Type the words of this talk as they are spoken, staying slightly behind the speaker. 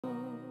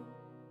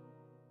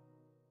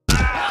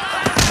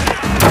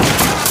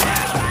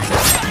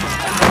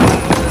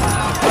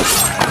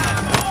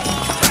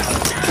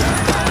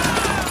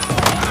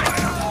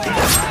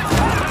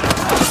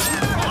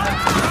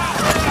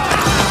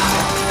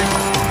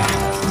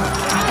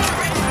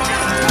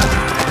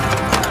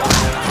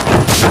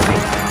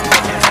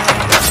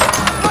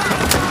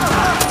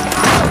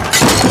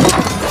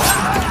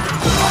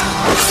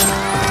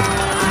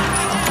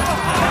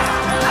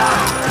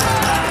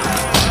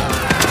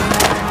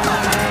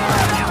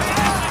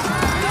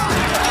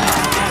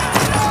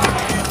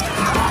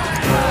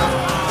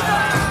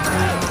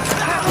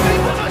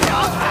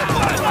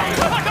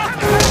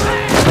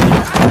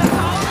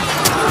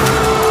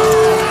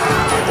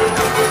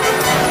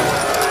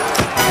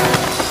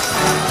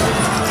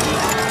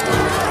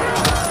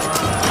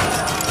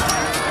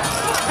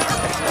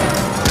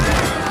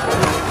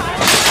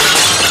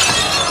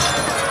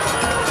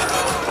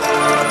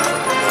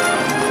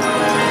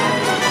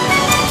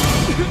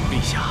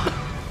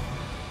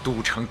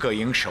都城各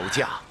营守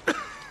将，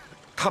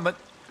他们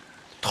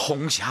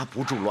统辖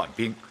不住乱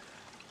兵，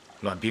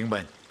乱兵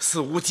们肆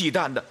无忌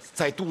惮地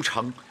在都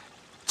城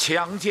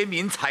抢劫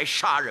民财、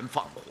杀人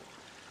放火。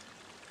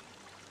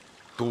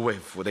都尉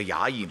府的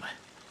衙役们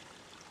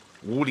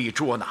无力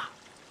捉拿，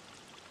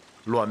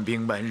乱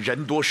兵们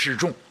人多势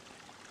众，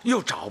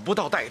又找不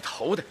到带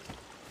头的，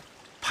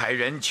派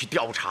人去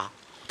调查，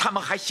他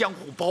们还相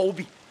互包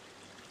庇，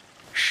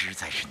实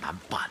在是难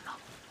办呐。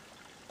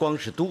光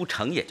是都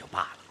城也就罢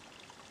了，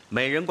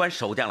美人关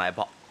守将来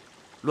报，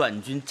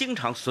乱军经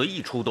常随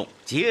意出动，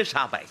劫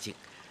杀百姓，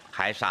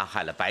还杀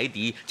害了白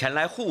狄前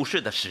来护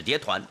市的使节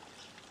团。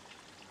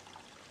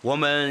我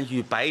们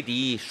与白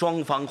狄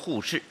双方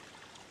互市，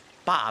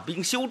罢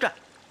兵休战，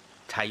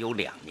才有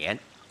2年。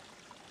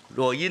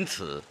若因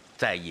此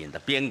再引得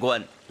边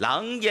关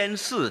狼烟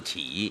四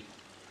起，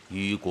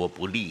于国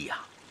不利呀。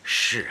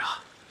是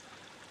啊，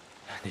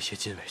那些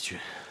禁卫军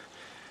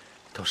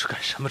都是干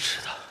什么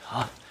吃的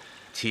啊？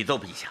启奏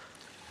陛下，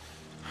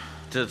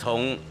自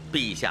从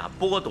陛下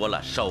剥夺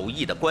了守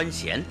义的官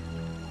衔，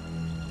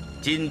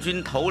禁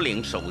军头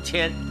领守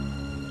谦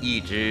一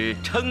直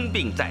称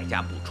病在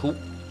家不出。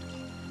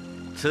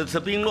此次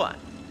兵乱，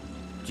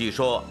据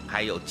说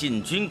还有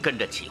禁军跟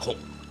着起哄。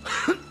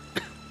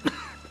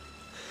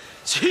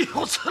岂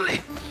有此理！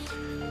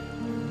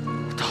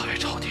大魏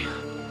朝廷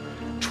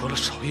除了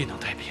守义能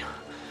带兵，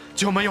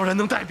就没有人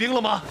能带兵了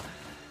吗？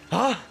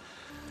啊！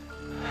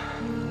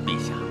陛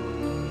下，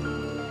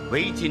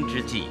为今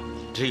之计，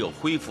只有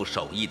恢复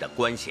守义的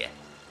官衔，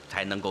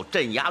才能够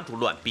镇压住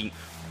乱兵，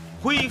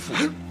恢复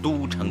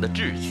都城的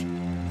秩序。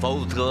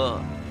否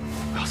则，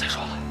不要再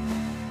说了。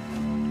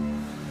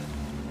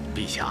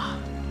陛下，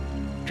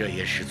这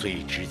也是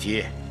最直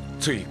接、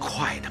最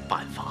快的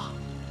办法。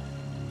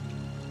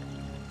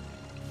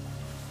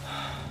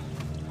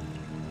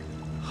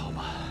好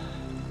吧，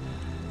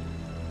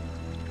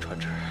传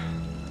旨，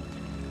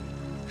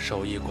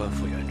守义官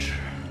复原职，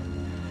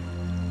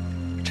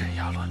镇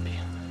压乱兵。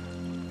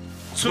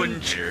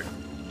遵旨。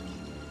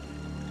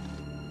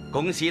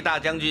恭喜大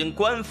将军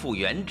官复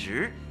原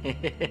职。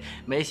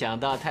没想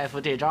到太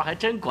傅这招还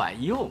真管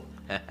用，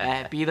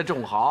哎，逼得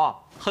众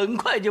豪很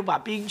快就把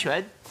兵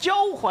权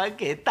交还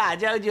给大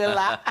将军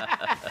了。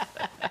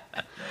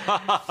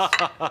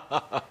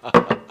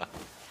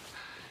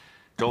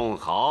众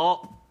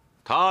豪，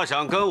他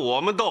想跟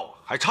我们斗，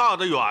还差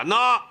得远呢。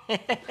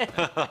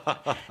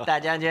大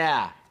将军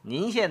啊，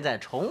您现在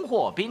重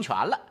获兵权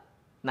了，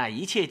那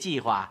一切计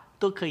划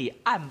都可以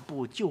按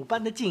部就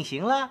班的进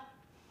行了。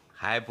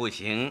还不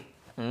行。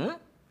嗯，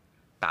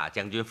大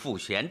将军赋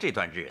闲这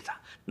段日子，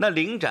那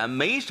领展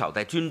没少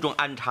在军中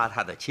安插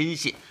他的亲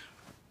信，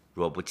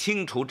若不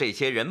清除这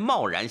些人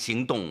贸然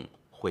行动，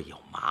会有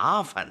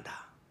麻烦的。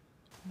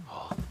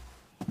哦，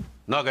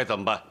那该怎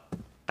么办？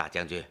大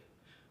将军，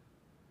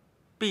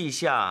陛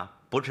下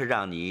不是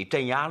让你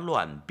镇压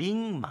乱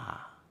兵吗？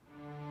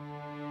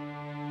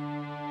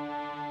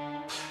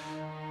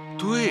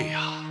对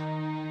呀，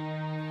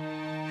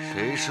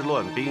谁是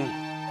乱兵，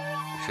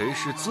谁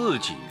是自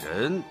己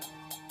人，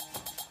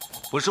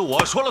不是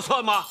我说了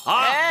算吗？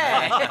啊！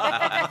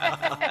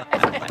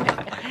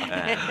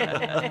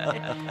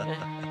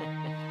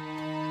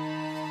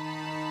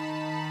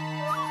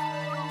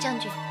将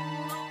军，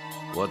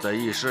我在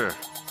议事，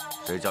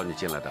谁叫你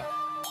进来的？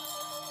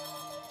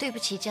对不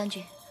起，将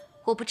军，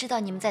我不知道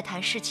你们在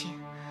谈事情。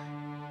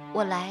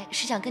我来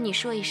是想跟你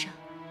说一声，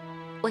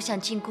我想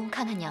进宫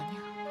看看娘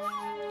娘。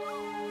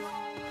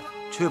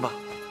去吧，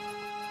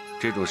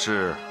这种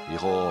事以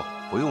后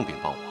不用禀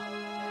报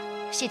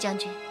我。谢将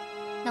军，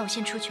那我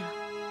先出去了。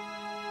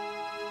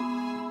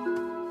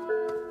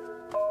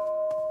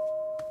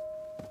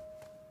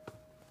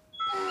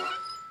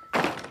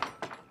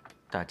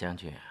大将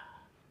军，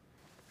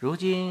如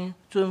今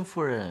尊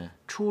夫人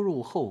出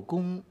入后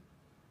宫，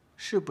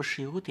是不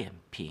是有点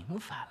频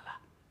繁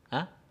了？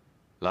啊？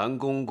蓝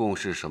公公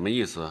是什么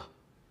意思？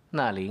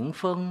那凌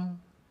风，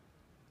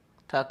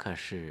他可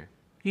是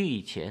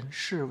御前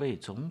侍卫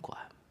总管，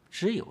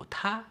只有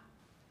他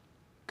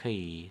可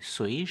以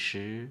随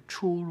时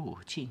出入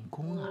进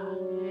宫啊。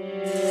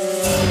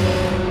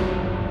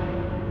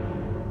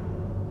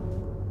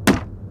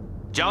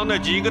将那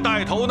几个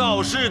带头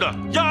闹事的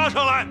押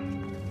上来。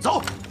走，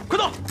快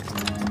走，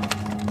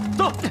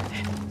走！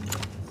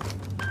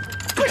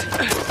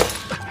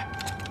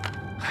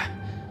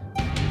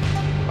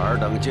尔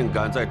等竟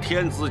敢在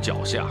天子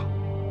脚下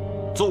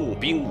纵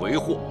兵为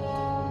祸，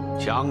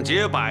抢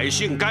劫百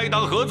姓，该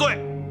当何罪？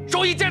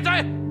周义奸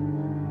贼！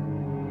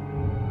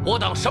我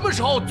等什么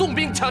时候纵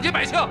兵抢劫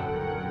百姓？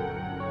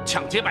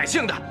抢劫百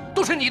姓的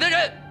都是你的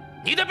人，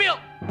你的兵，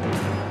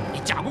你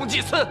假公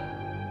济私，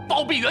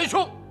包庇元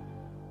凶，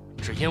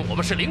只因我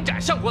们是领展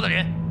相国的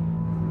人，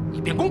你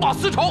便公报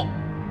私仇，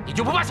你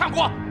就不怕相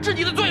国治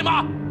你的罪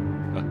吗？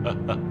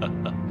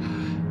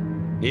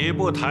你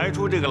不抬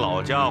出这个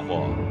老家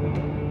伙，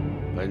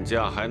本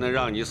将还能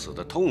让你死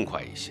得痛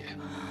快一些。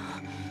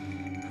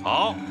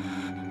好，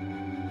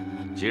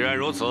既然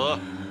如此，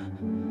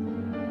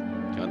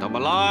将他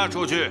们拉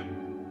出去，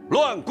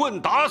乱棍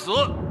打死，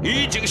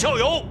以儆效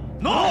尤。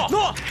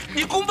诺，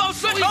你公报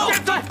私仇，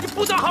你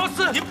不得好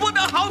死，你不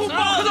得好死！公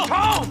报私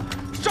仇，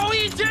手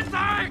艺奸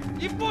宰，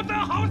你不得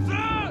好死！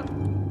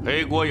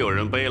黑锅有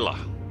人背了，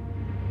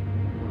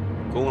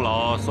功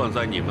劳算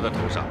在你们的头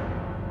上。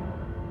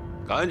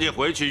赶紧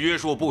回去约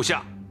束部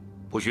下，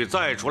不许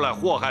再出来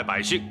祸害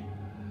百姓。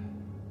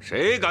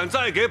谁敢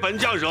再给本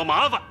将惹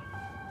麻烦，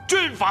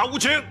军法无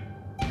情。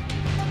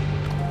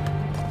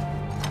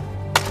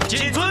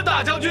谨遵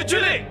大将军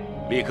军令。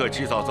立刻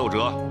起草奏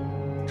折，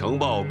呈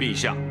报陛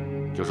下，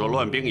就说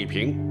乱兵已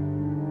平，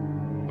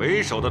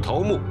为首的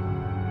头目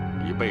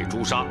已被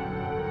诛杀，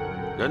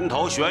人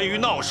头悬于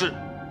闹市，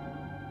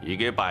已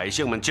给百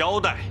姓们交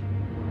代，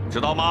知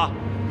道吗？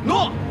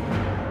诺。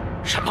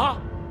什么？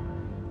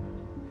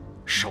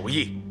首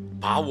义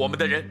把我们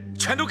的人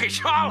全都给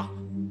杀了？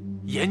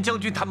严将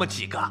军他们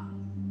几个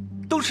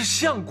都是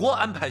相国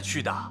安排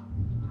去的，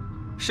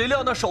谁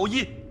料那首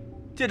义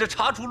借着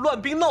查处乱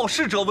兵闹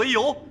事者为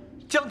由，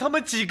将他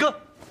们几个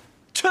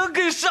全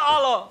给杀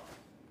了。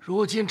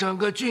如今整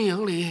个军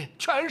营里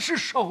全是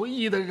守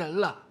义的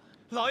人了。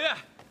老爷，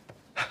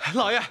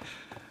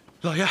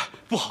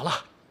不好了！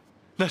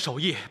那首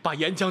义把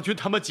严将军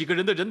他们几个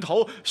人的人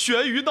头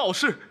悬于闹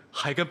市，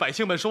还跟百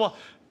姓们说，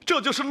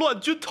这就是乱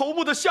军头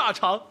目的下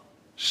场，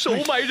收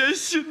买人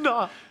心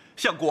呐！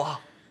相国，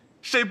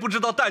谁不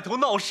知道带头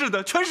闹事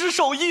的全是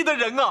守义的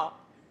人啊？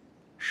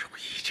首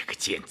义这个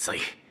奸贼，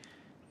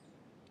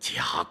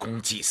假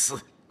公济私，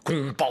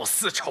公报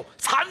私仇，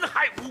残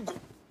害无辜。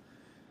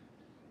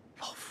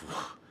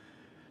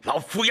老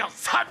夫要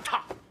参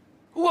他。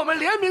我们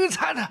联名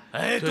参他。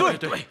哎，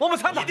对，我们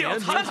参他，一定要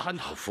参他。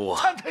老夫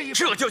参他一，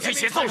这就去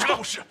写奏折。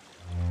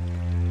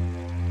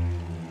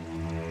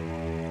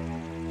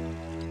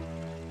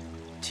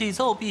启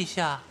奏陛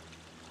下。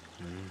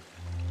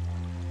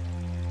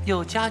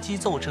有加急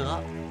奏折。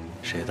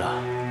谁的？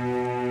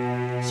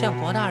相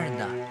国大人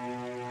的。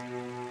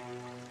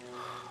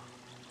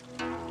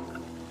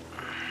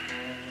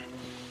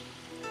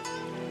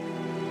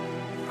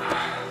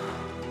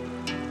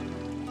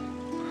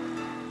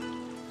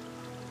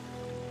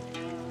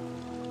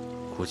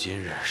故今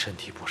日身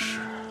体不适，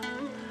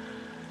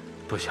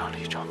不想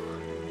理政。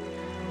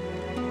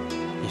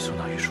你送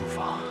到御书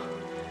房，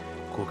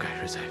故改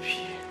日再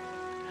批。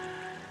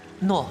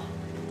诺。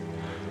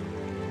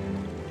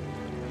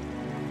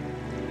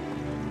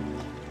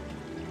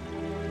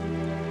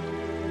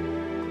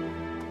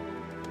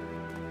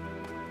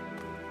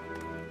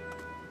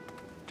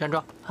站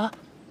住！啊，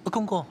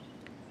公公，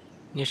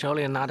你手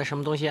里拿的什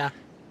么东西啊？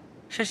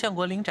是相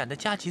国领斩的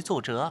加急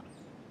奏折。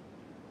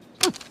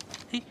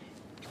嘿，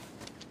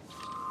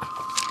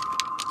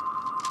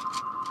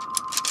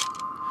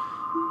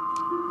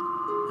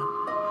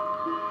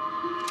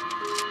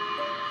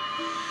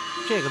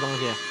这个东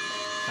西，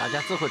大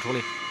家自会处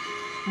理。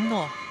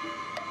诺。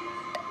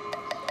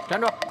站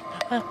住！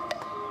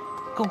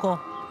公公，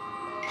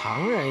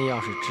旁人要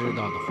是知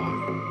道的话，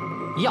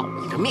要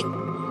你的命！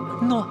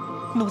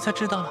奴才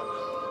知道了。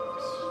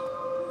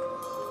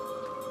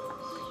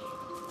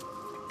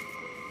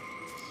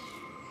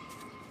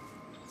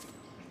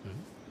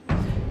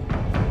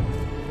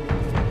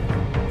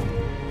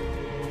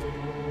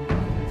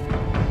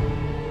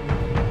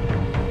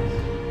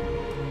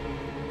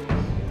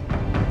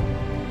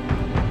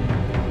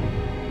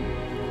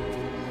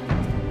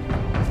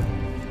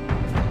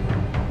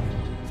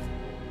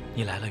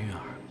你来了，韵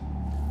儿。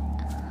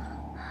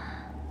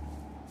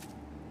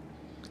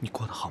你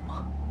过得好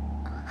吗？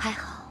还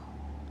好。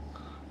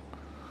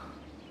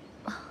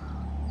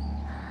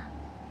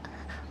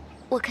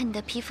我看你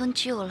的披风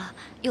旧了，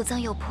又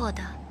脏又破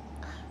的，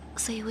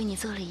所以为你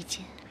做了一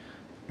件。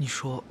你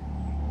说，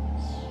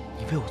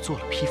你为我做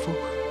了披风？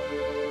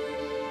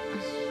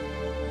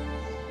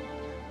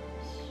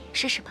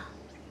试试吧。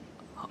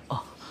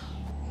哦。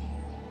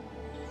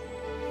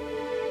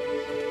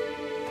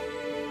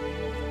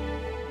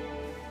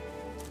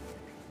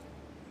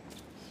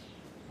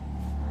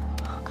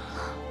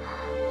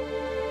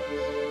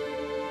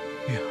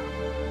韵儿。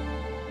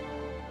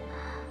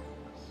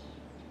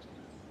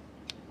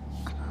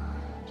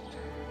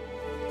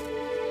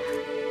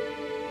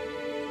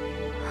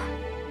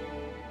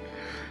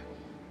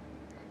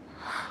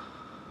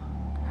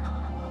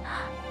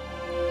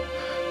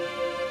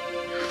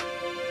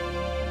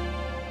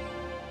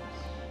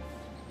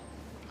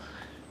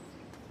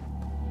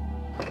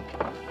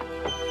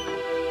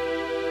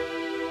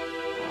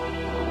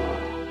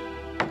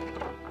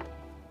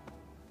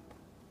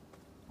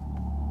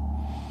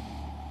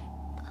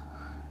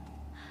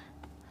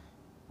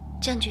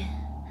将军，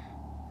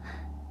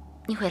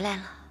你回来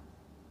了。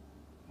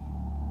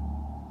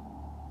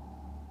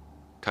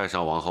太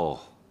上皇后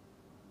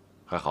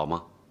还好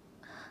吗？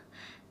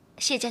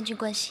谢将军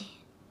关心，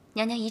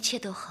娘娘一切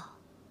都好。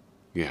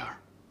韵儿，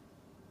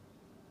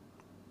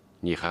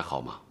你还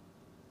好吗？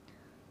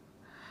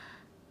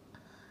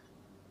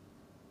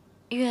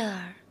韵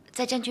儿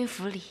在将军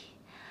府里，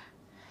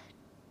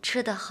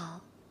吃得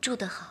好，住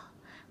得好，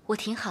我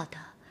挺好的。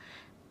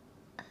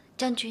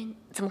将军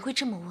怎么会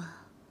这么问啊？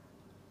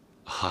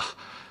哈，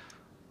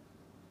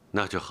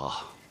那就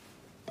好。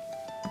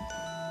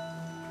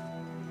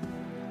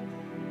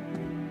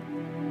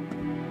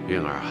韵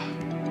儿啊，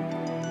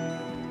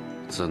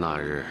自那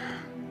日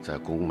在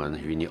宫门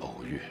与你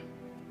偶遇，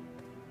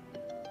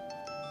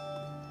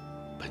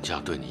本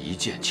将对你一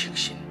见倾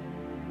心。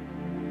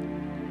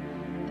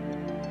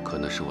可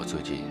能是我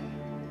最近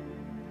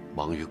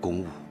忙于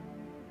公务，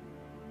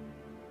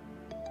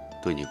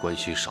对你关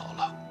心少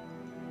了，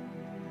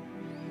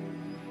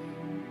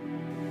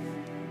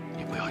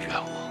你不要怨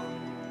我。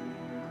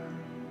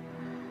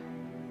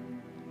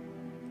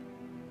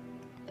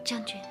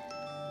将军。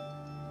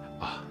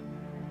啊，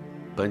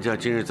本将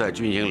今日在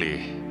军营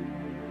里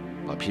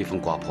把披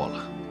风刮破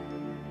了，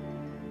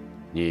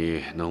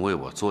你能为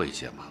我做一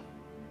件吗？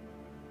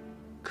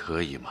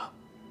可以吗？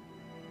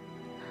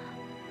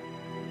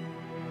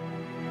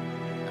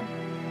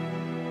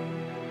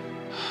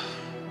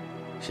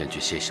先去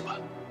歇息吧。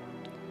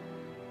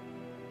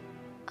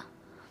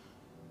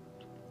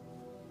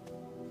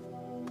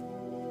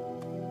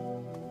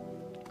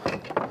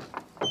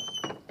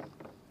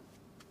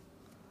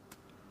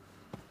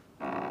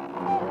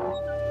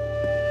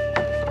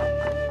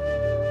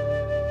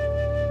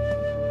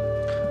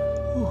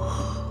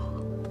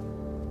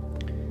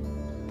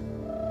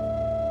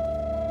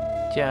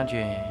将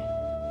军，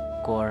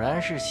果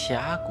然是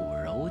侠骨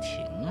柔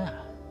情啊！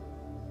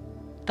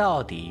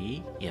到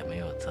底也没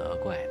有责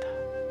怪他。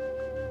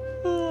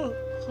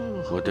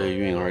我对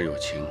韵儿有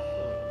情，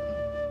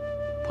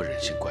不忍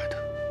心怪他。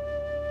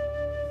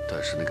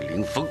但是那个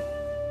林峰，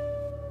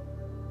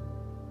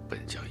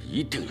本将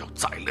一定要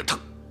宰了他。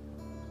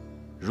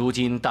如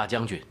今大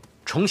将军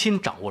重新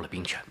掌握了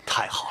兵权，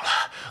太好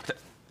了！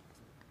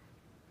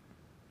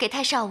给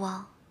太上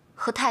王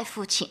和太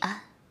傅请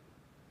安。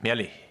免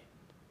礼。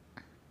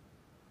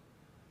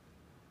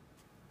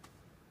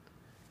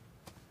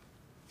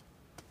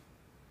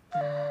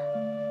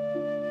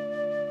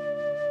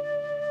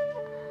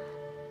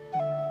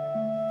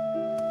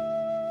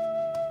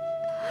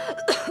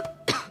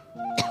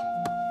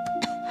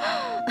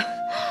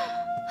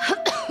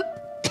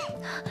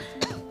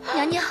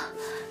娘娘，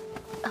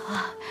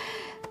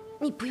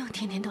你不用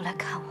天天都来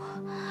看我。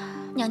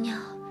娘娘，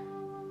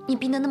你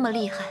病得那么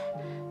厉害，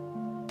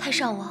太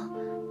上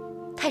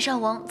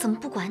王怎么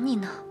不管你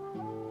呢？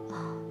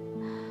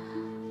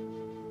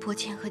伯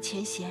谦和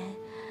钱贤，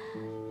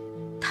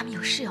他们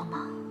有事要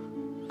忙。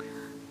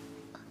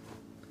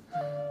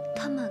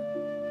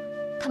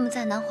他们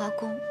在南华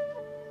宫，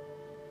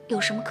有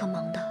什么可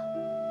忙的？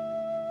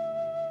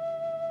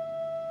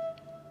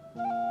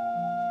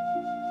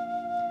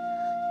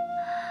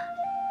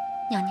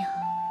娘娘，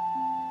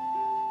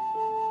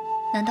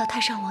难道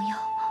太上王要……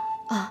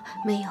啊，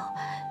没有，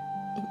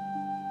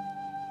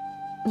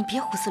你别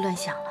胡思乱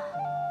想了。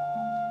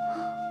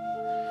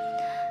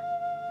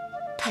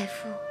太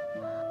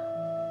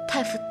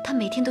傅他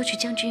每天都去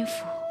将军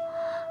府，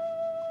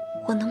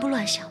我能不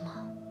乱想吗？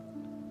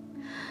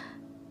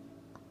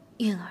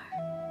韵儿，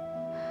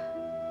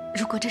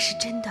如果这是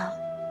真的，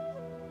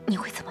你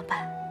会怎么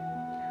办？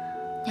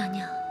娘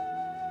娘，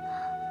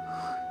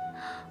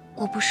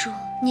我不说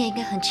你也应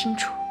该很清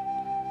楚，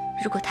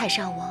如果太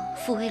上王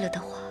复位了的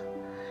话，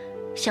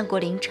相国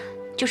临斩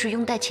就是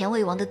拥戴前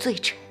魏王的罪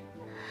臣，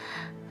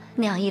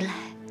那样一来，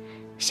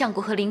相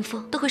国和林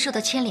峰都会受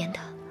到牵连的。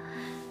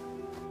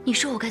你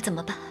说我该怎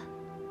么办？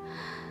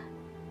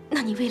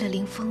那你为了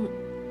林峰，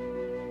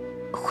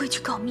会去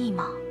告密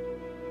吗？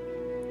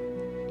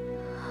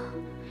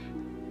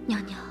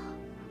娘娘，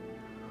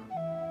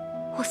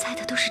我猜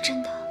的都是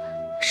真的，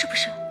是不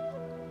是？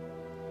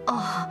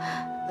哦，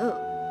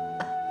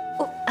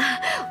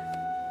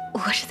我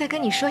是在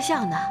跟你说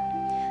笑呢。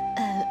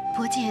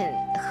伯健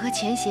和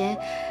钱贤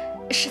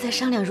是在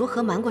商量如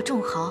何瞒过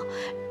众豪，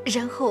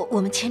然后我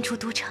们迁出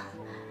都城。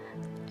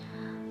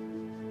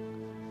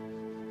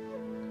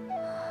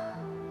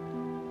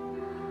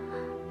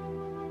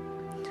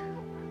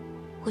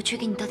我去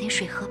给你倒点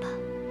水喝吧。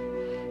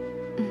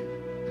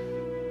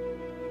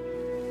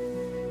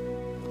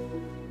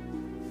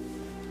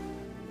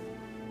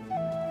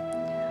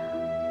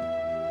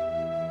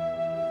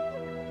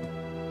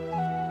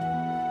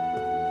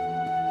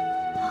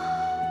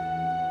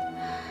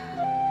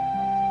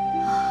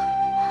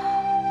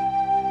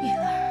韵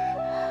儿，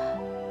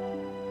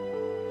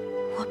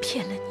我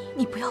骗了你，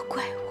你不要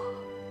怪我。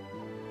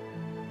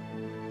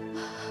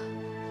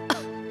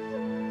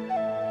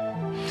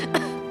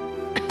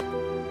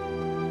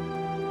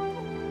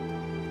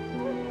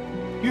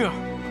韵儿，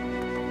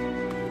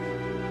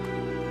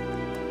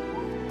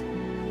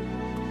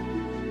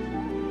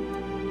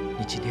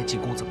你今天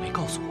进宫怎么没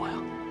告诉我呀？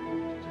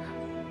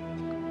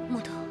木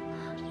头，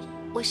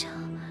我想，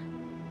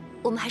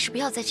我们还是不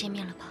要再见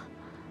面了吧。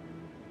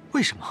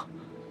为什么？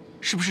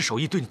是不是守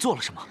义对你做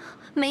了什么？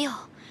没有，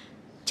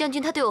将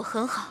军他对我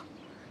很好，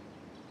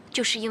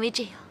就是因为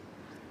这样，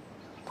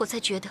我才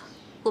觉得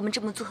我们这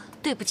么做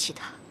对不起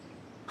他。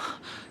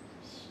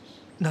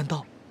难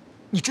道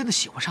你真的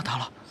喜欢上他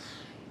了？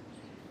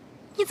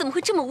你怎么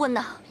会这么问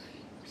呢？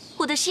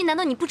我的心难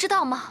道你不知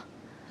道吗？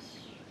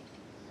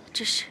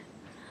只是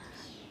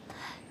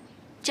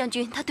将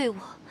军他对我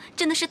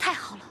真的是太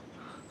好了。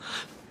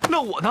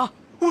那我呢？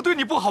我对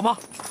你不好吗？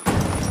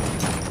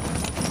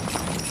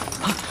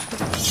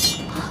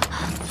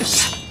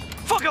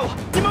放开我！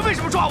你们为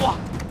什么抓我？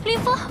林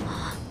峰，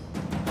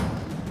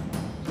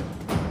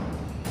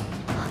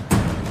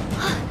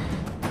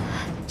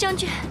将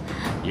军，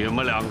你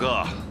们两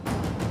个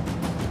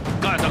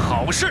干的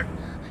好事。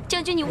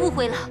将军你误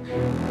会了，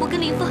我跟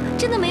林峰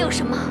真的没有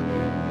什么。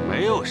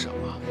没有什么。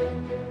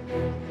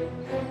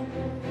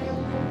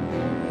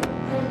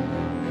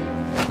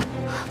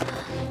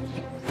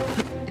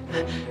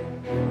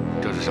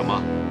这是什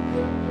么？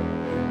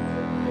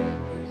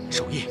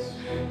守义，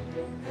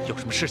有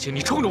什么事情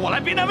你冲着我来，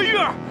别难为玉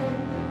儿。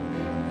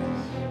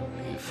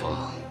李峰，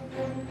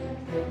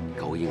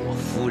勾引我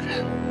夫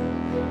人，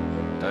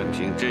单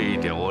凭这一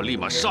点，我立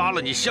马杀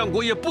了你，相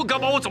国也不敢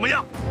把我怎么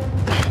样。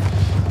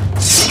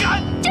你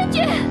敢？将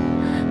军，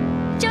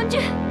将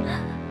军，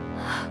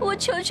我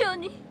求求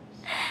你，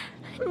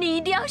你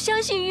一定要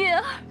相信月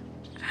儿。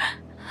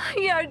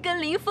月儿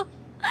跟林峰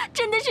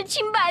真的是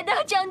清白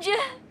的，将军。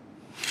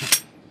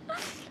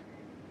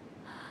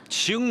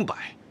清白？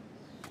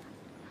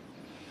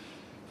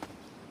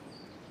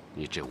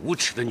你这无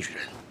耻的女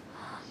人！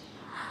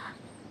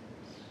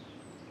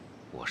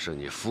我是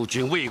你夫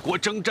君，为国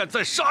征战，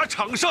在沙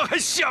场上还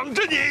想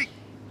着你。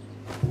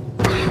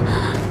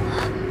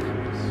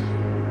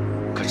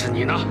可是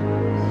你呢？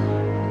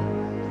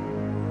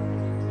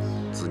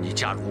自你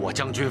加入我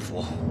将军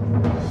府，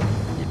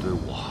你对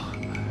我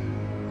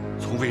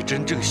从未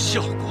真正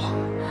笑过。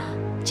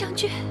将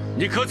军，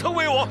你可曾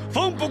为我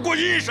缝补过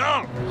衣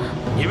裳？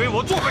你为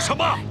我做过什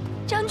么？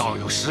将军，倒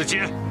有时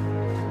间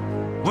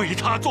为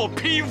他做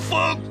披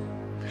风。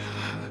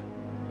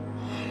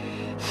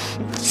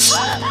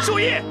守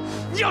义，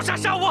你要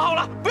杀我好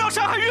了，不要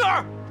伤害玉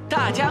儿。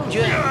大将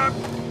军，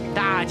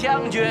大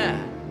将军，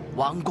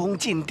王公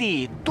禁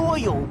地，多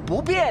有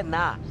不便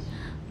呐。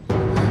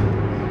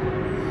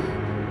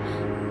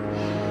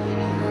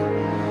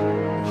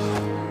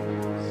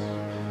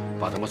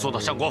把他们送到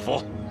相国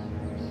府，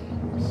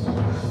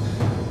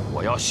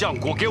我要相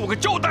国给我个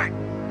交代。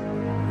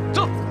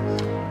走。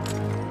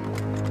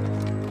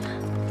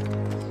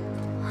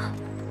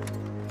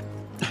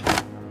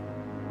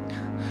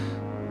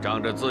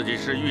仗着自己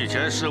是御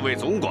前侍卫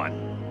总管，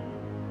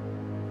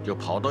就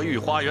跑到御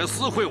花园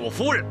私会我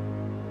夫人。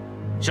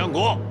相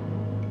国，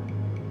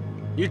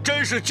你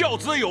真是教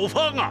子有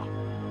方啊！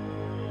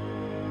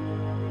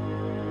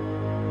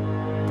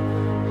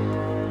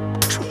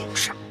畜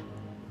生，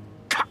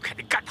看看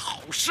你干的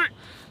好事！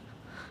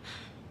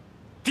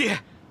爹，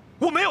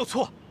我没有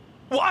错，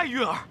我爱玉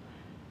儿。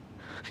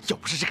要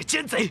不是这个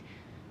奸贼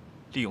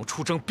利用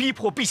出征逼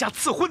迫陛下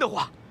赐婚的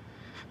话，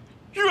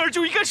玉儿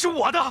就应该是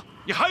我的。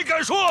你还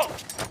敢说？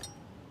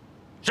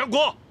相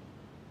国，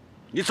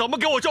你怎么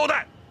给我交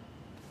代？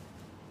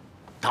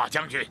大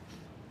将军，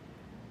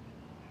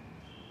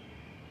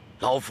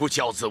老夫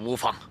教子无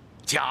方，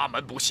家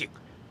门不幸，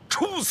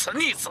处此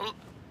逆子，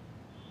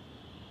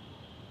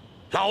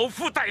老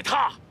夫待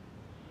他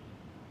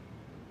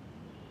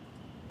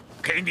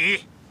给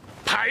你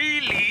赔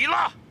礼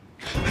了。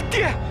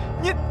爹，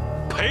你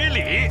赔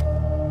礼？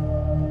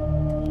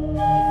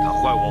他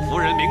坏我夫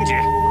人名节，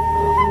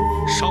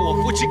伤我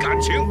夫妻感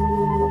情，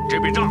这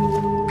笔账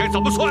该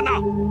怎么算呢？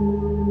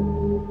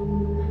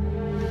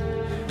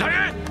来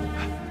人！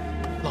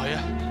老爷，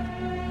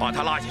把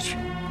他拉下去，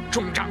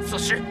重杖刺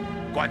尸，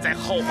关在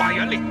后花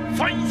园里，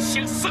反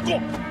省思过。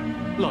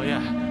老爷，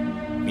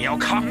你要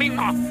抗命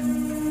吗？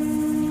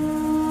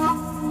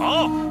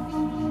好，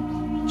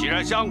既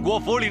然相国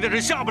府里的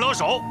人下不了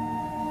手，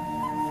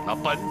那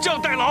本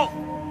将代劳。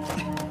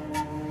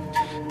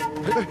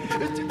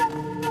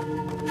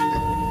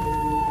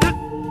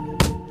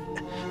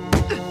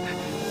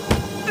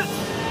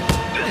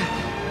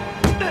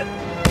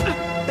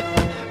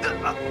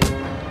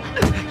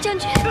将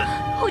军，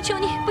我求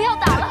你不要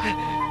打了。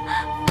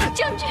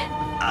将军，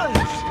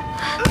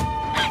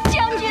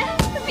将军，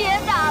别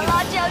打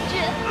了，将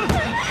军，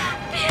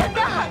别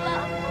打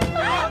了，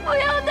不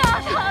要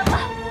打他了，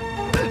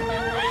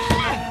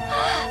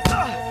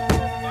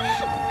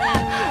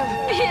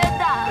别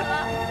打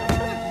了。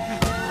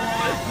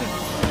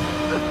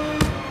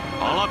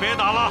好了，别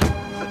打了。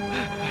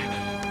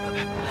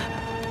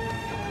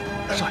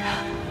少爷。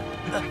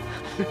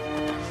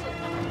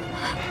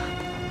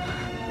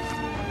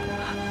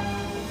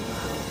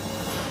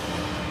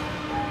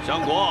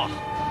相国，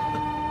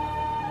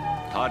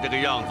他这个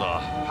样子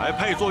还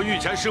配做御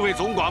前侍卫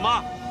总管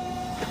吗？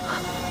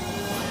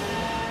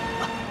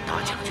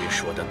大将军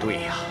说的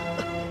对呀，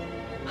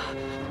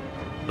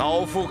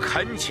老夫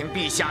恳请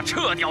陛下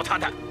撤掉他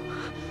的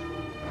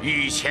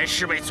御前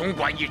侍卫总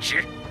管一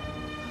职。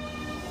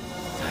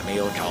在没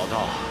有找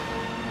到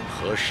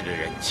合适的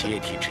人接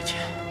替之前，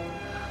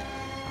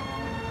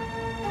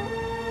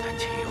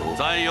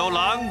暂由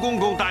蓝公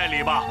公代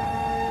理吧。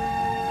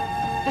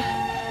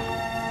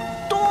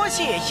多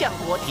谢相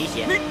国提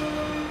携。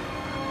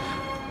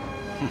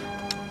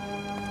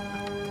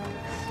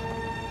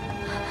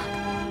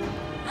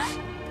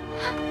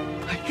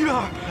玉玉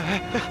儿，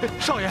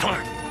少爷，凤儿，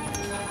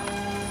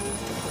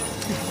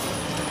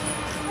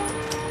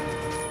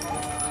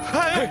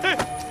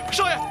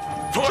少爷，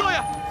少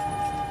爷，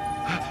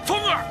凤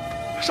儿，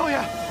少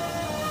爷。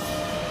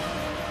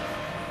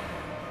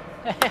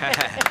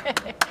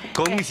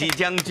恭喜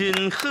将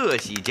军，贺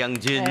喜将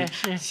军！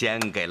是先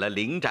给了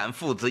凌展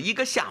父子一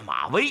个下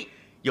马威，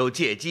又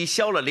借机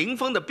削了凌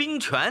风的兵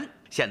权。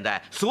现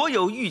在所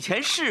有御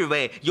前侍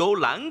卫由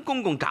蓝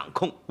公公掌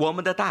控，我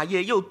们的大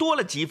业又多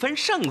了几分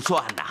胜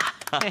算呐！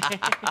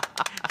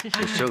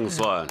这胜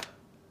算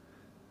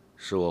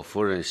是我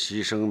夫人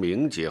牺牲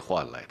名节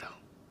换来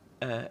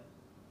的。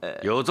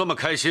有这么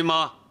开心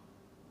吗？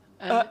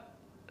对，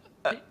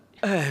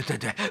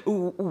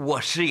我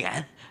失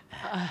言。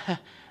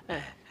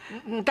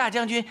大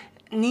将军，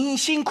您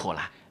辛苦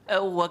了。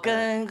我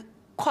跟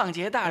邝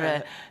杰大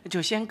人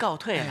就先告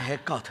退了。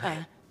告退。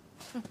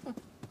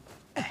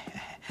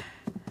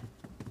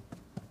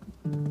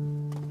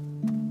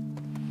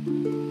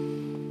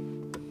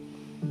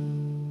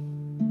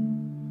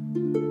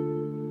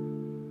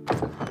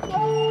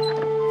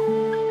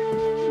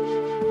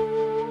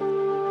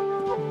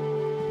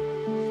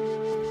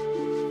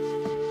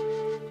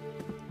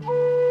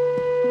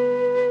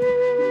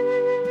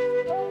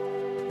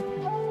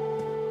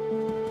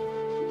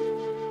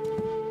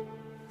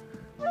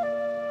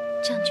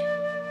将军，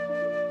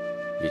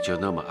你就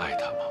那么爱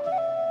他吗？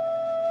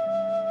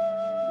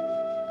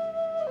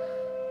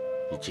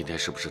你今天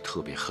是不是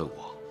特别恨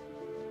我？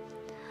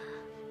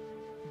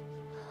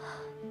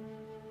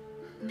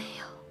没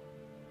有。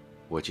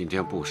我今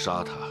天不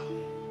杀他，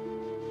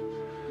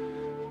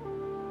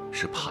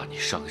是怕你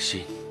伤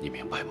心，你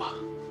明白吗？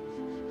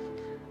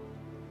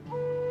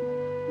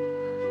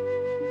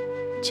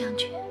将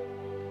军，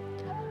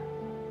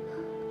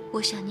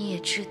我想你也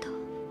知道，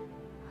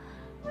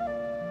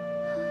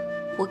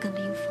我跟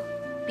林峰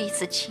彼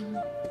此倾慕，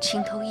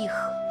情投意合，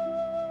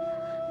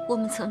我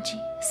们曾经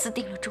私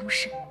定了终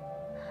身。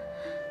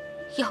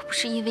要不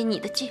是因为你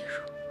的介入，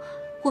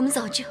我们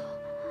早就……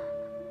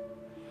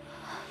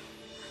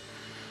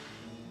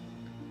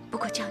不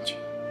过将军，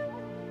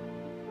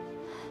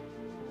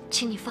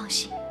请你放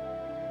心，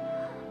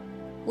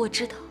我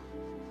知道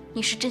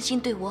你是真心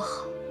对我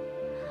好，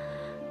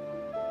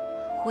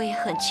我也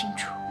很清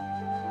楚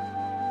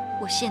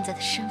我现在的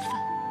身份，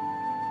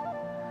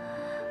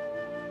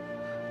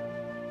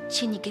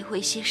请你给我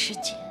一些时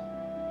间，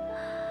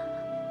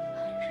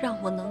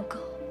让我能够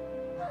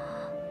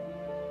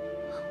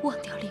忘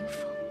掉林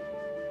峰，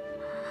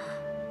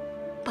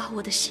把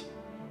我的心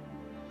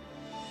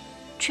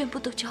全部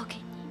都交给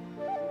你。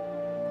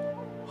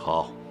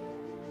好，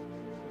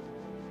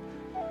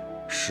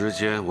时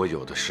间我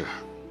有的是，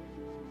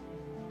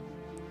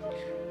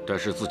但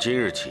是自今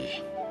日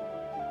起，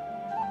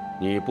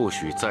你不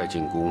许再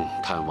进宫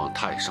探望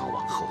太上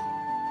皇后，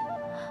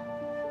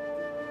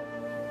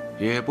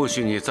也不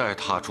许你再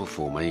踏出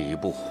府门一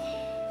步。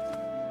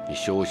你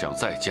休想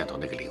再见到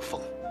那个凌风。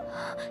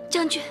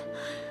将军，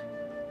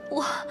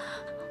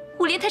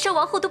我连太上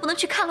皇后都不能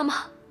去看了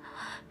吗？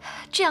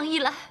这样一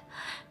来，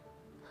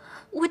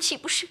我岂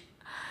不是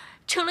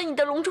成了你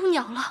的笼中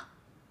鸟了？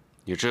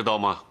你知道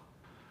吗？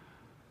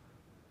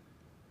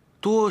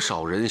多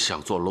少人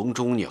想做笼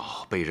中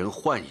鸟，被人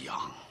豢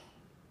养，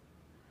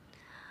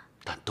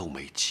但都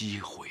没机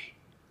会。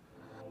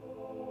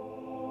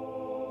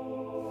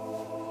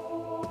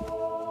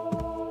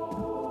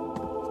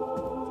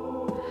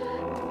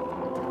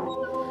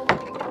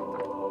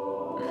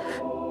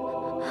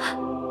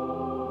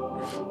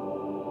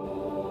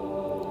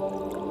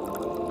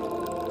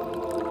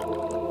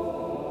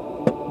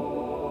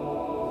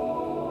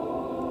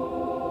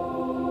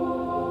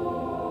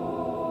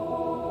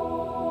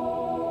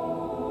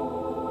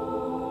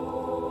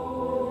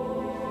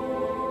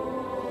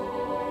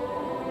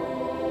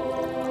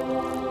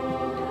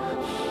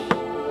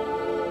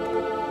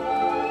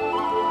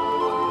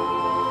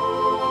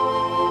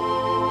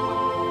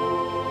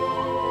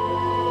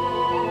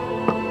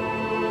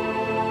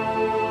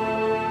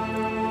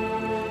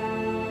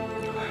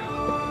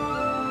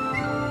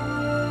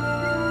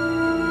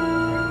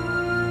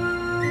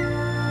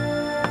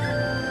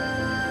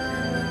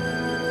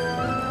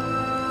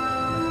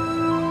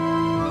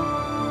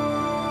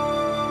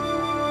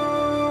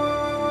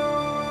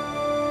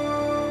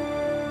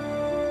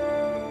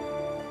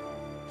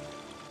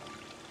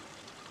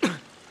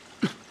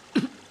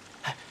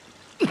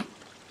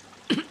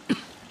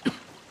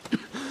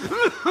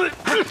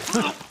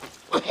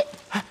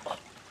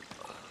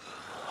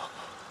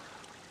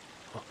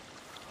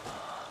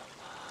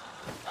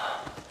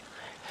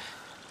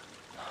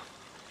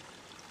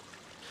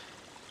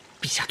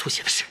陛下吐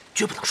血的事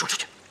绝不能说出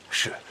去。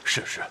是。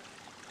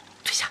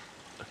退下。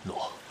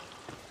诺。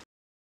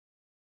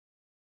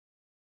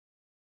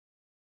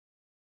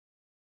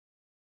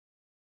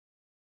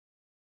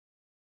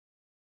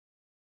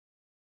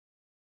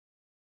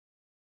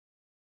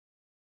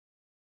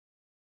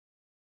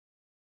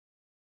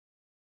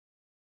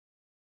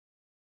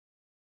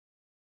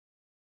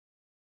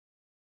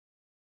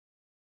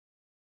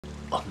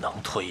能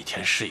拖一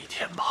天是一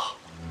天吧。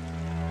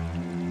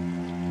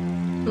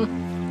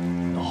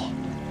哦。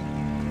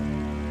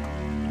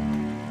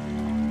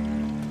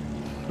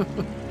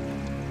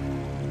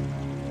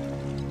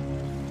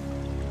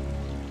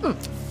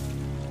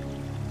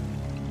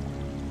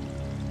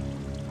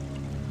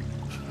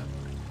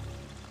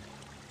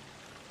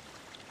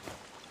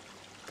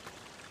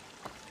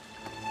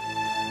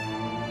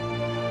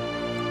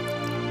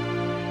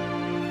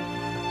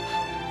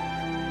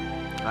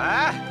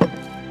哎，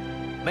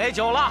没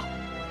酒了，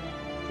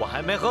我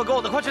还没喝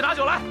够呢，快去拿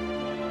酒来。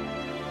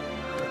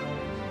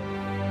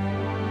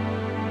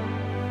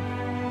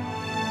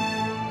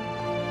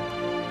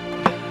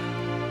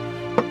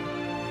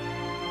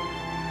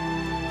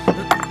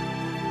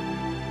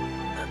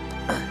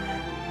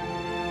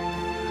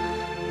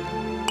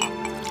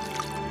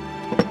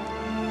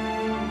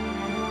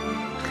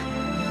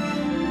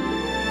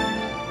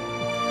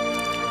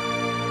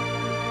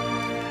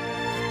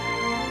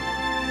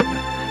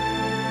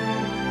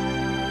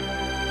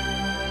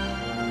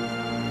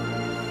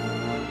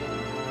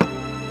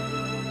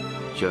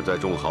现在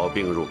众豪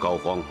病入膏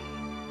肓，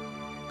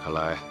看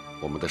来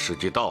我们的时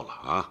机到了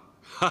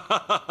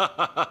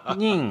啊！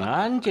宁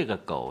安这个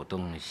狗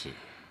东西，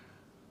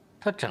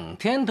他整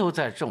天都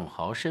在众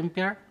豪身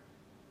边。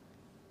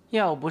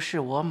要不是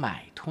我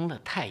买通了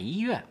太医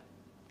院，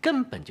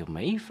根本就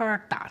没法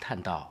打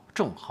探到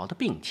众豪的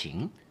病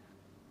情。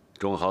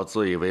众豪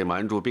自以为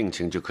瞒住病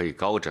情就可以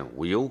高枕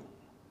无忧，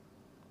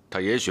他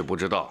也许不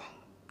知道，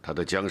他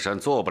的江山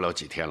做不了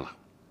几天了。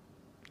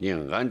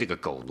宁安这个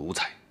狗奴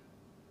才！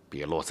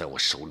别落在我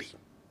手里，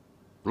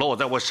落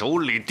在我手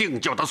里，定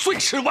叫他碎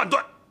尸万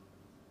段。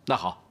那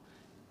好，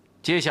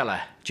接下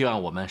来就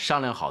按我们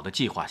商量好的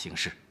计划行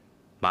事。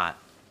慢。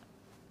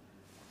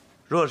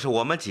若是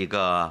我们几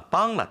个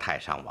帮了太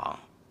上王，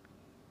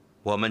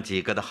我们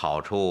几个的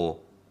好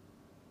处，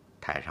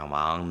太上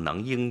王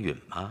能应允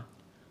吗？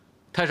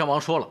太上王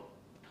说了，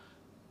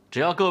只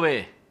要各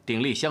位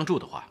鼎力相助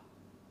的话，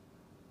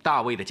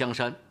大魏的江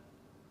山，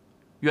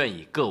愿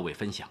意各位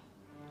分享。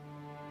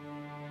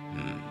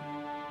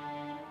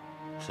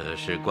此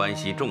事关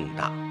系重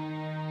大，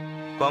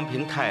光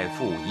凭太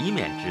傅一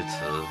面之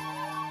词，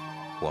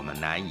我们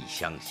难以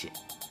相信。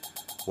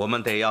我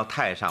们得要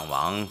太上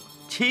王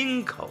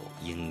亲口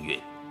应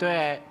允。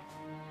对，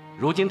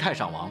如今太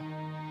上王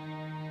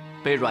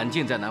被软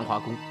禁在南华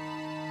宫，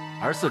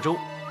而四周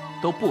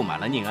都布满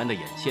了宁安的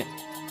眼线，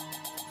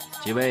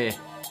几位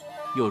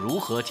又如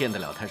何见得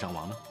了太上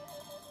王呢？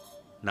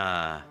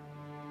那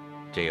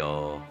只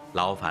有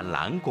劳烦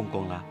蓝公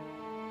公了。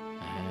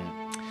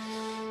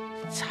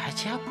咱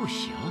家不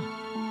行，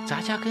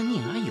咱家跟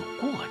宁安有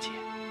过节，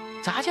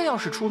咱家要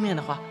是出面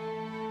的话，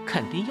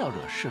肯定要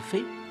惹是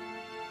非。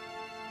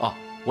哦，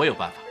我有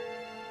办法，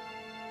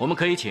我们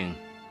可以请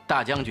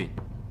大将军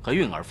和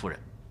韵儿夫人，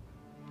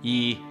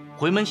以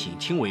回门省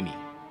亲为名，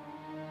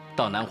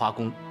到南华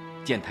宫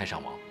见太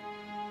上王，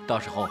到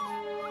时候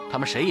他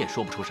们谁也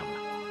说不出什么来。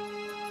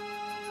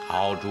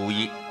好主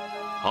意。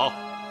好，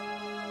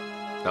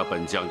那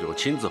本将就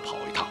亲自跑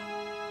一趟。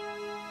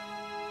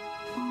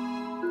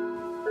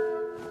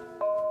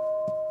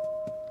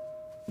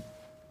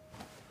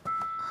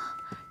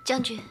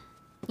将军，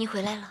你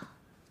回来了。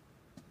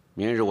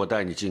明日我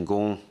带你进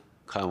宫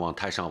看望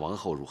太上王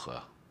后，如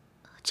何？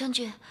将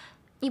军，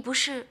你不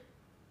是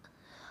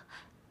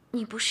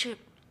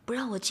不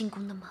让我进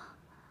宫的吗？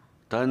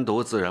单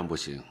独自然不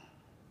行，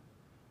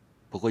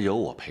不过有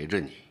我陪着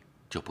你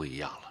就不一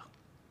样了。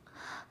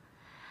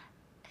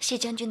谢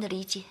将军的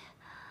理解，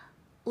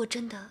我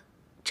真的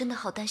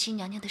好担心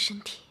娘娘的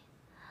身体。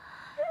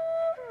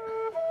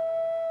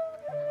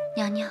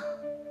娘娘，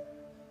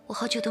我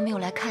好久都没有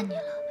来看你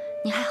了。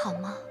你还好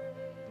吗？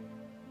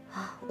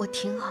啊，我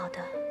挺好的。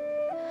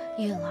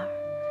韵儿，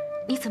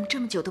你怎么这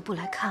么久都不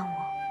来看我？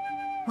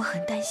我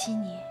很担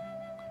心你。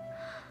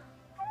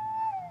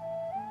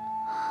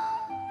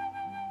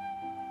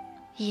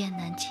一言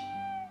难尽，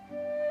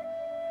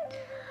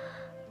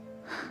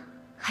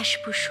还是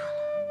不说了。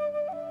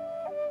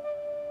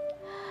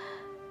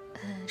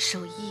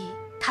守义，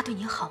他对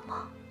你好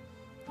吗？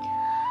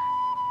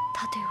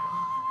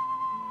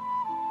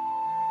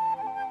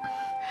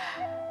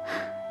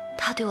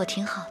他对我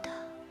挺好的，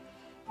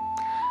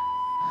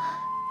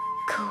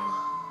可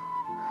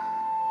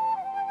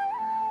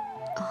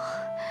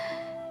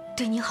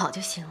对你好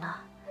就行了，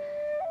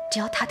只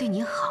要他对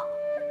你好，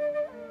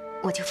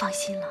我就放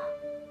心了。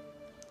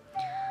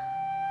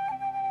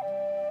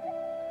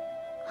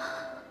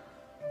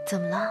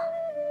怎么了？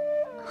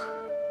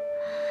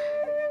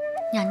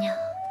娘娘，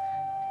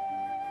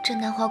这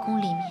南华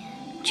宫里面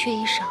缺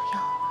医少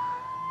药，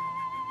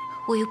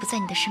我又不在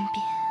你的身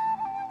边，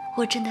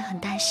我真的很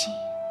担心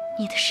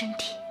你的身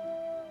体。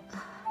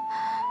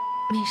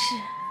没事，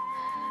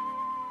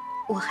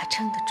我还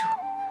撑得住。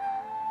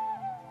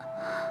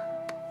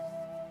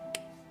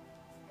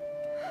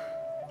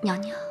娘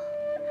娘，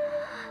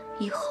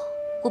以后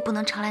我不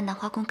能常来南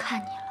华宫看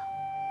你了，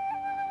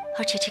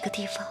而且这个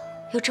地方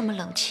又这么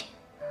冷清，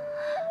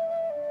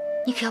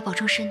你可要保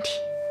重身体，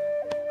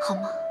好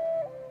吗？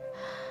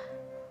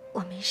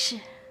我没事。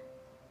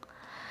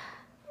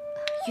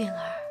韵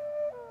儿，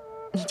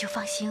你就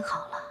放心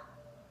好了。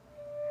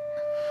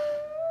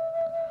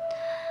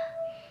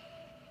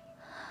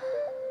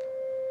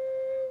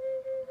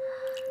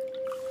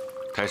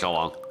太上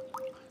王，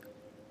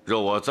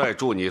若我再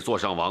助你坐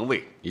上王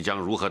位，你将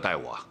如何待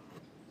我？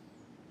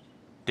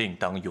定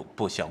当永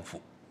不相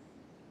负。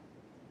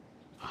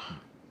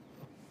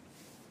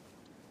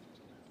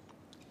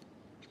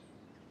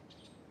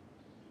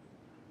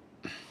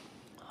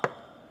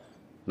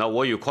那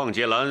我与邝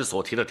杰、兰恩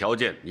所提的条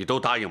件，你都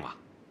答应吗？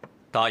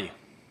答应。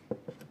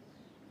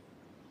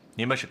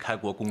你们是开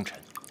国功臣，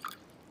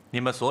你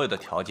们所有的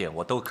条件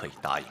我都可以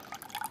答应，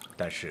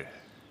但是，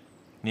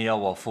你要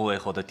我复位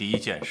后的第一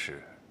件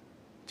事，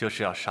就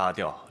是要杀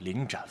掉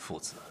凌斩父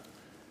子。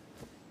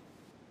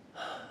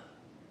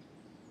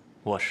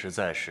我实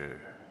在是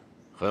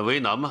很为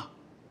难吗？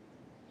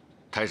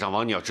太上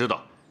王，你要知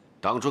道，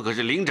当初可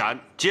是凌斩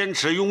坚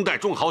持拥戴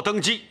众豪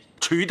登基，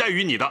取代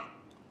于你的。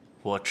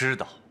我知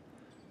道，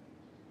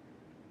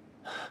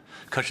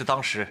可是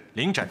当时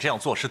凌斩这样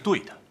做是对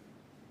的，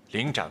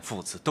凌斩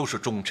父子都是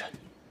忠臣，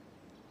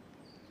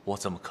我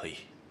怎么可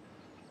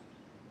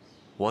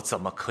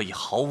以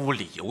毫无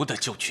理由的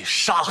就去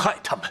杀害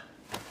他们？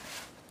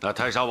那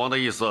太上王的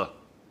意思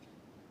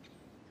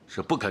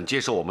是不肯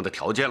接受我们的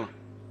条件了？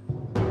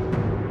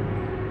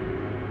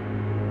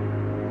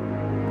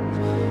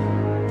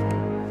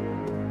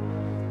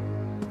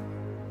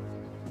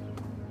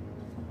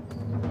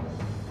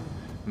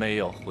没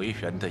有回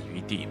旋的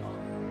余地吗？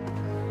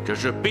这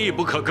是必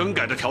不可更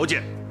改的条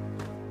件。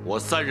我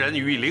三人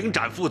与凌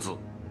斩父子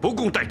不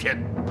共戴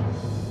天。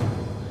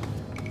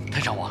太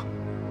上王，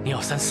你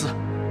要三思。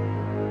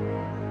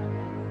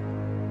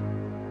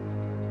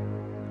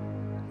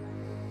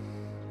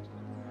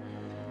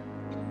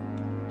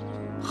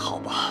好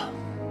吧，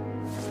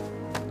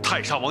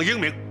太上王英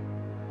明。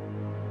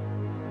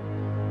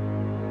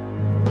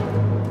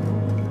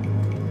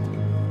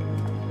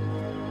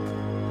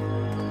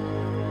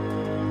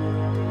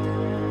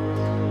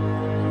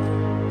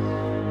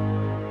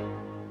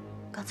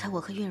刚才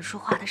我和韵儿说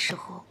话的时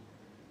候，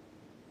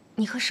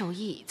你和守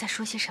义在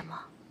说些什么？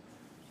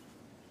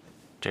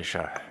这事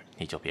儿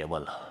你就别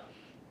问了。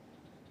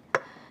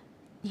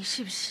你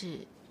是不是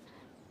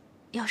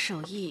要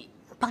守义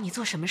帮你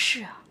做什么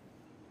事啊？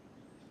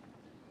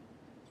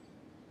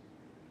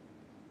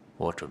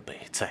我准备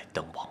再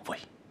登王位。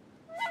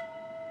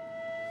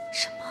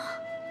什么？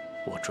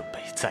我准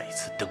备再一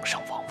次登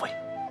上王位，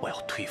我要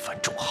推翻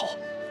众豪，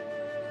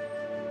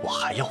我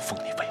还要封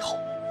你为后。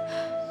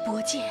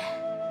伯剑，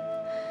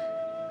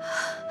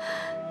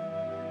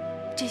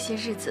这些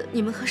日子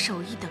你们和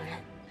守义等人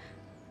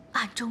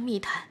暗中密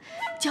谈，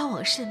交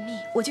往甚密，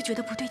我就觉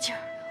得不对劲儿。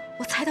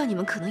我猜到你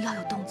们可能要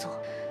有动作，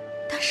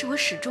但是我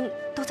始终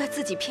都在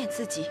自己骗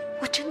自己，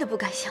我真的不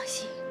敢相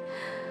信。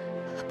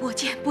伯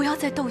剑，不要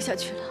再斗下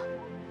去了。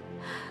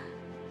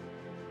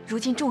如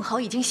今众豪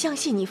已经相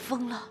信你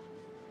疯了，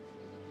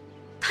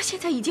他现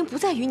在已经不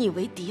再与你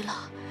为敌了，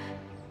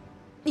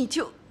你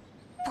就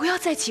不要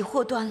再起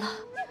祸端了。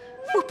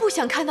我不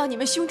想看到你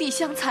们兄弟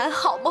相残，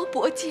好吗，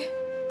伯剑？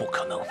不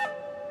可能，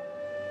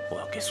我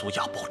要给苏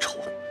雅报仇，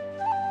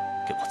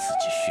给我自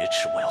己雪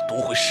耻，我要夺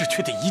回失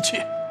去的一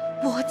切。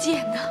伯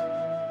剑呢？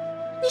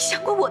你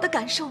想过我的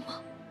感受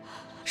吗？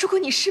如果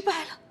你失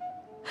败了，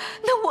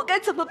那我该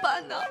怎么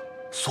办呢？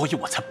所以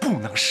我才不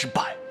能失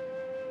败。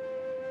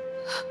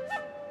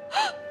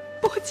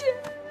伯剑，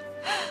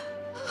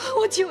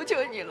我求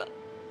求你了，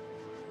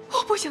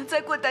我不想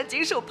再过担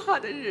惊受怕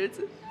的日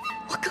子，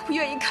我更不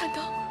愿意看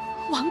到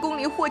王宫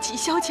里祸起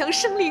萧墙，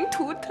生灵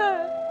涂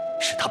炭。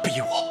是他逼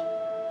我，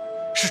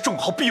是众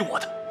豪逼我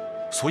的，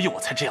所以我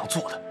才这样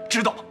做的，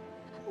知道吗？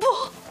不，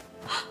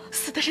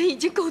死的人已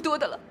经够多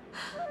的了，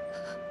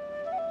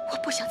我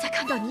不想再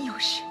看到你有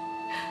事。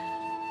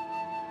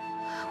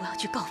我要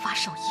去告发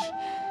守义，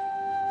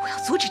我要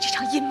阻止这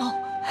场阴谋。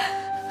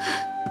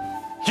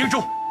英珠，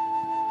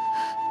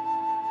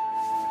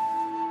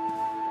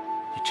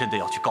你真的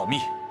要去告密？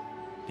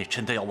你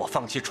真的要我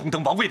放弃重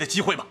登王位的机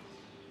会吗？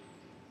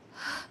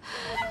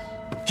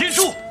英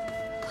珠，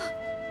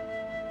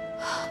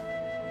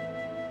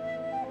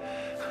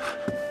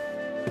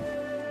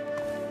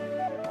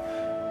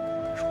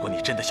如果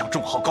你真的向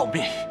众豪告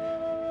密，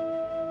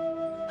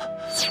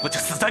我就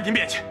死在你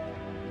面前。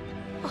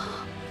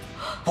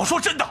我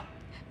说真的。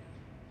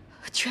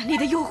权力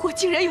的诱惑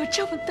竟然有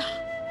这么大，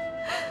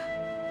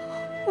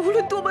无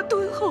论多么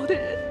敦厚的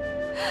人，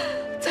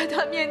在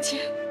他面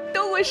前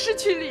都会失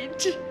去理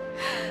智，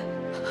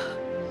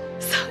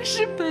丧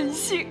失本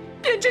性，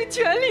变成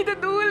权力的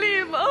奴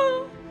隶吗？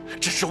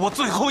这是我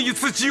最后一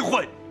次机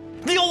会，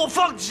你要我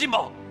放弃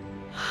吗？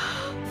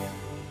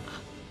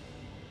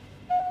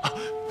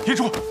银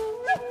珠，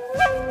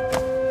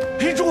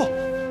银珠，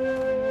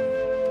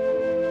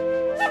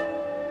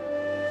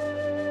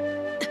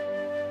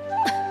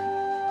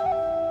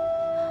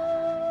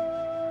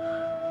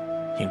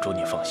银珠，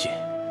你放心，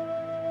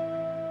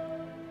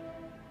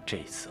这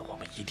一次我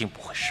们一定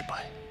不会失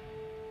败。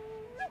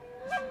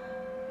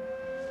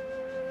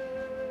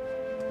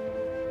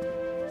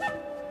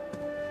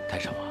太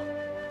上王，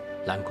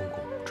兰公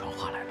公传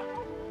话来了。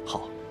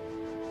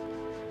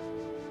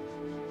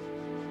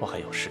我还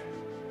有事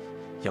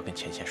要跟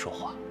钱仙说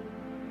话，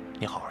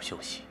你好好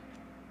休息，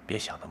别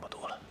想那么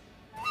多了。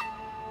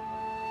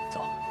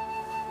走。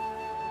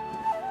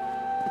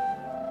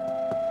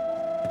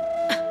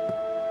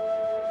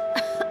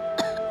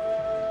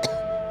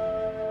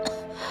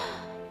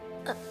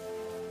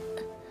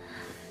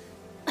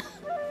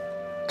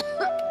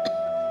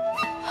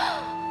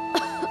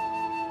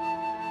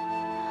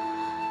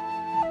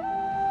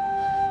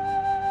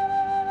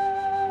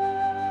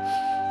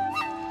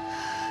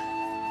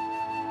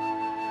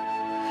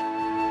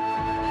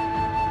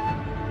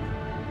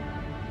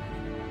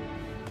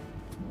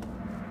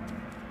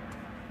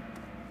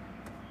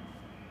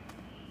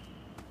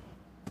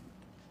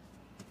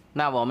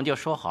那我们就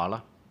说好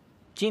了，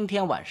今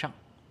天晚上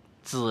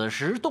子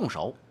时动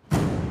手。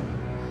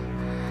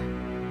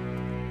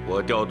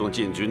我调动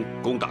禁军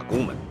攻打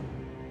宫门，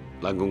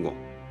蓝公公，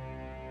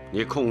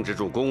你控制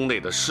住宫内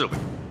的侍卫。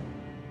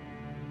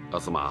阿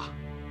司马，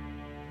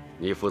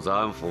你负责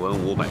安抚文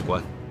武百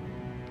官。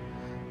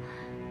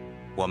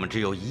我们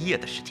只有1夜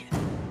的时间，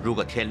如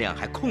果天亮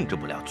还控制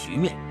不了局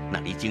面，那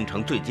离京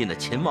城最近的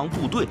秦王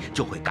部队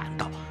就会赶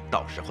到，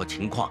到时候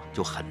情况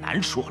就很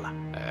难说了。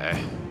哎，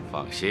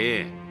放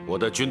心，我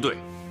的军队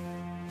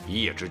1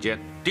夜之间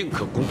定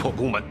可攻破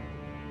宫门。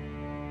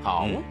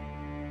好，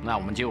那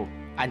我们就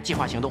按计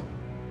划行动。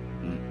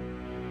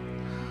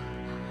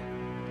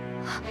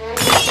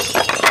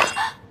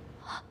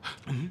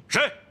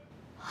谁？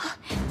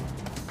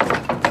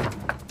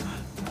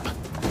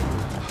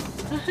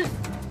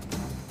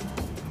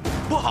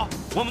不好，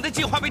我们的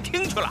计划被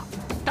听去了。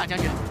大将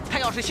军，他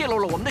要是泄露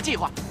了我们的计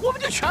划，我们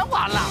就全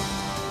完了。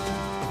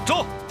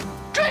走，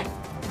追！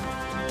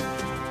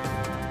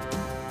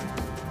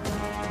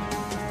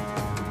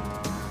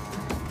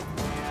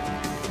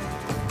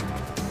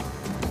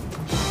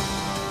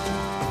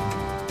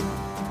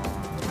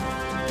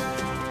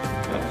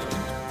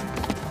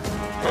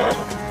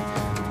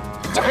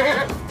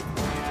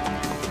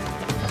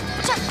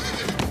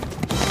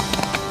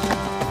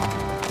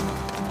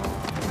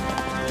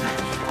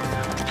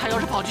他要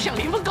是跑去向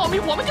林峰告密，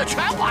我们就全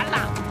完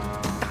了。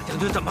大将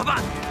军怎么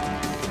办？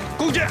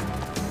弓箭！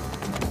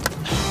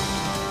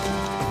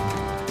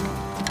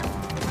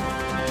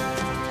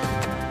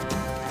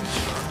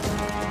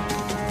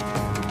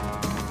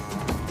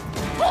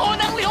不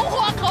能留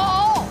活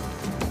口！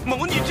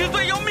谋逆之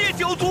罪要灭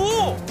九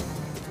族。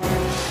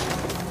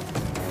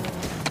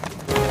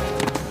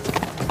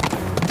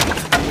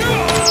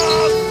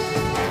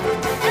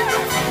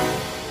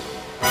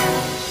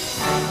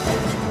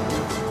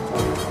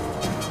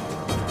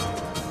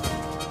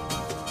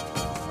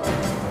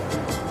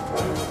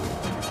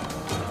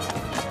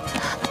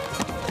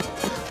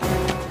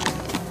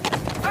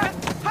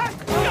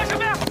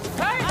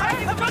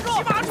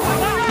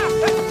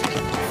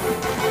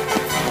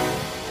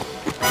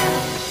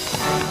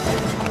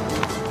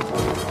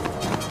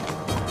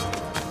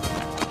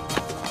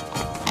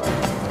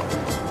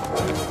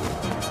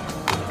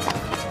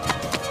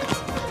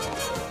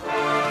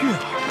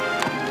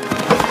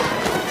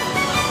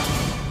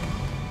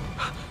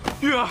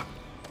月儿，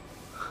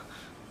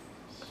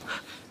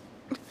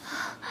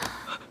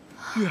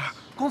月儿，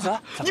公子，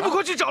你们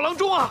快去找郎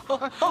中啊！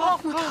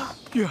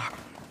月儿，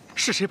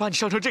是谁把你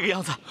伤成这个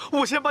样子？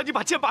我先帮你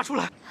把剑拔出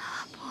来。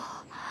不，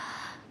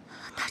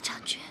大将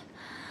军，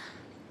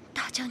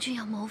大将军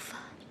要谋反，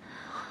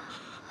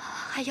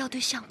还要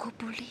对相国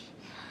不利。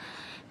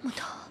木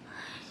头，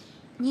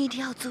你一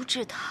定要阻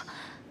止他，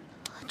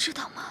知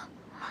道吗？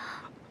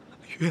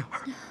月儿，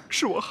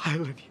是我害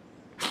了你。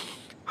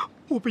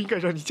我不应该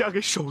让你嫁给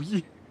守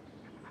义，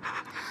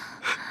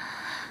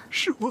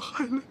是我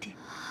害了你。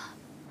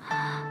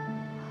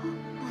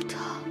木头，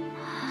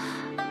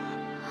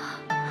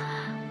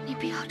你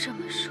不要这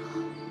么说。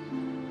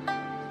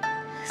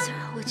虽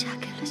然我嫁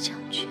给了将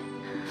军，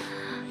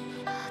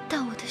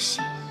但我的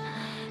心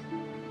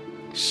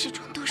始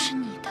终都是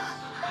你的，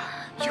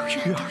永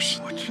远都是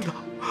你的。我知道，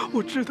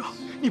我知道，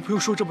你不用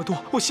说这么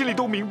多，我心里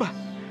都明白。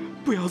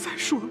不要再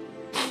说了，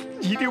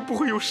你一定不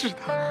会有事的。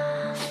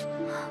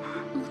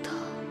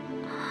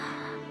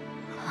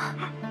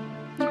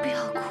你不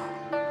要哭，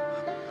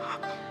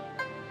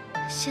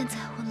现在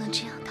我能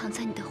这样躺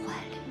在你的怀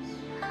里，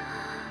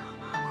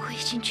我已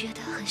经觉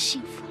得很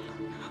幸福了。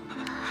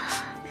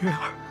月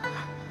儿，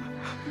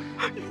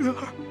月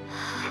儿，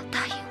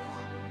答应我，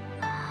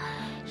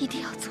一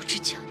定要阻止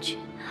将军。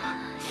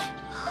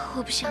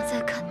我不想再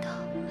看到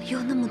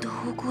有那么多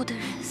无辜的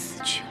人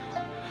死去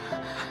了。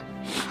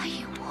答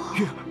应我，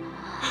月儿，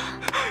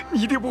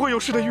你一定不会有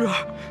事的，月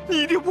儿。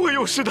你一定不会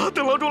有事的，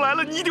等郎中来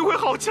了，你一定会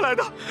好起来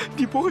的，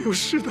你不会有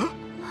事的。月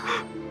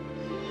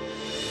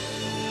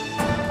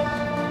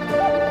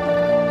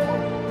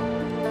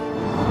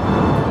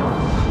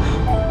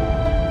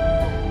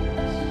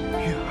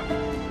儿，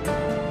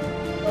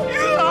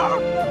月儿，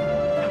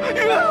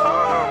月儿。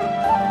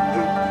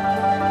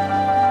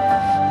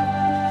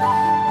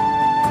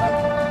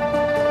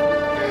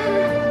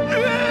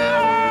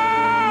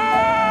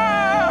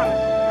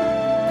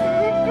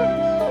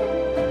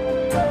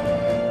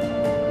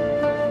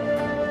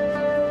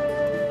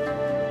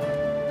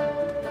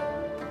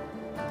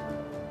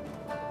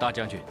大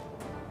将军。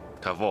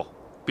太傅，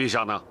陛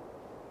下呢？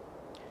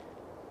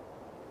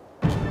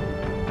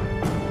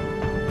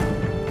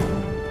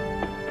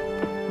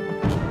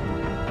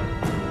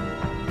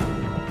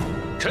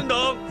臣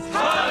等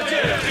参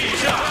见陛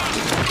下。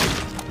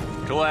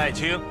诸位爱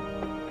卿，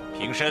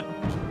平身。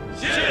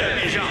谢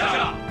陛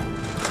下。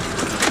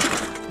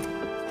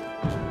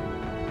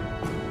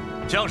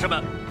将士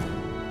们，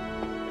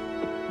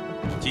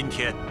今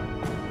天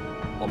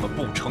我们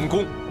不成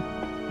功，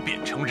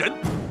变成人。